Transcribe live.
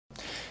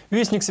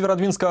Вестник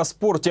Северодвинска о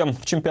спорте.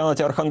 В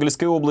чемпионате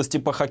Архангельской области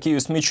по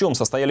хоккею с мячом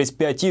состоялись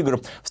 5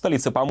 игр. В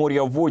столице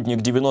Поморья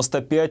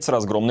 «Водник-95» с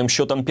разгромным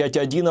счетом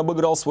 5-1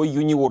 обыграл свой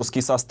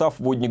юниорский состав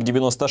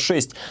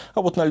 «Водник-96».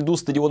 А вот на льду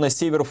стадиона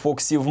 «Север»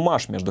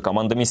 «Фок-Севмаш». Между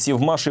командами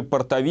 «Севмаш» и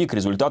 «Портовик»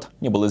 результат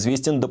не был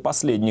известен до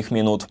последних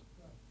минут.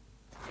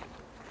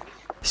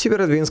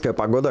 Северодвинская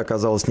погода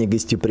оказалась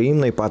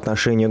негостеприимной по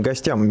отношению к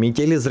гостям.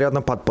 Метель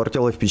изрядно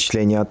подпортила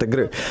впечатление от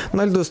игры.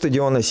 На льду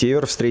стадиона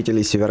 «Север»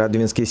 встретились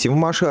северодвинский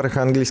 «Севмаш» и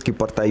архангельский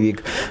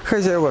 «Портовик».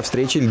 Хозяева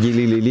встречи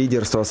делили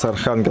лидерство с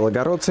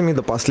архангелогородцами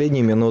до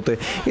последней минуты.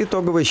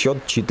 Итоговый счет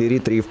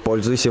 4-3 в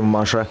пользу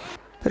 «Севмаша».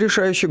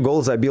 Решающий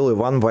гол забил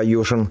Иван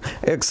Ваюшин.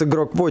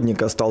 Экс-игрок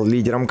 «Водника» стал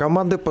лидером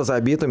команды по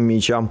забитым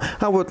мячам.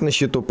 А вот на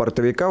счету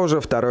 «Портовика» уже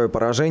второе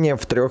поражение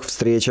в 3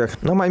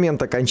 встречах. На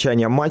момент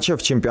окончания матча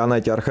в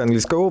чемпионате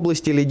Архангельской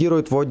области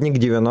лидирует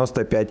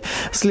 «Водник-95».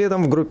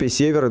 Следом в группе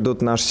 «Север»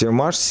 идут наш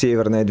 «Севмаш»,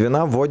 «Северная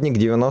Двина»,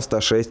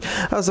 «Водник-96»,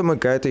 а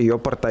замыкает ее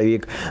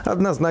 «Портовик».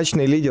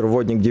 Однозначный лидер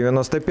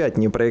 «Водник-95»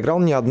 не проиграл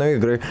ни одной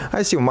игры,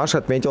 а «Севмаш»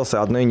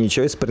 отметился одной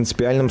ничьей с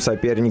принципиальным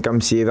соперником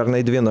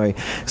 «Северной Двиной».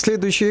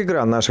 Следующая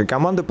игра нашей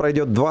команды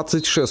пройдет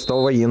 26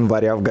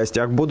 января. В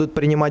гостях будут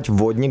принимать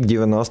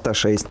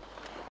 «Водник-96».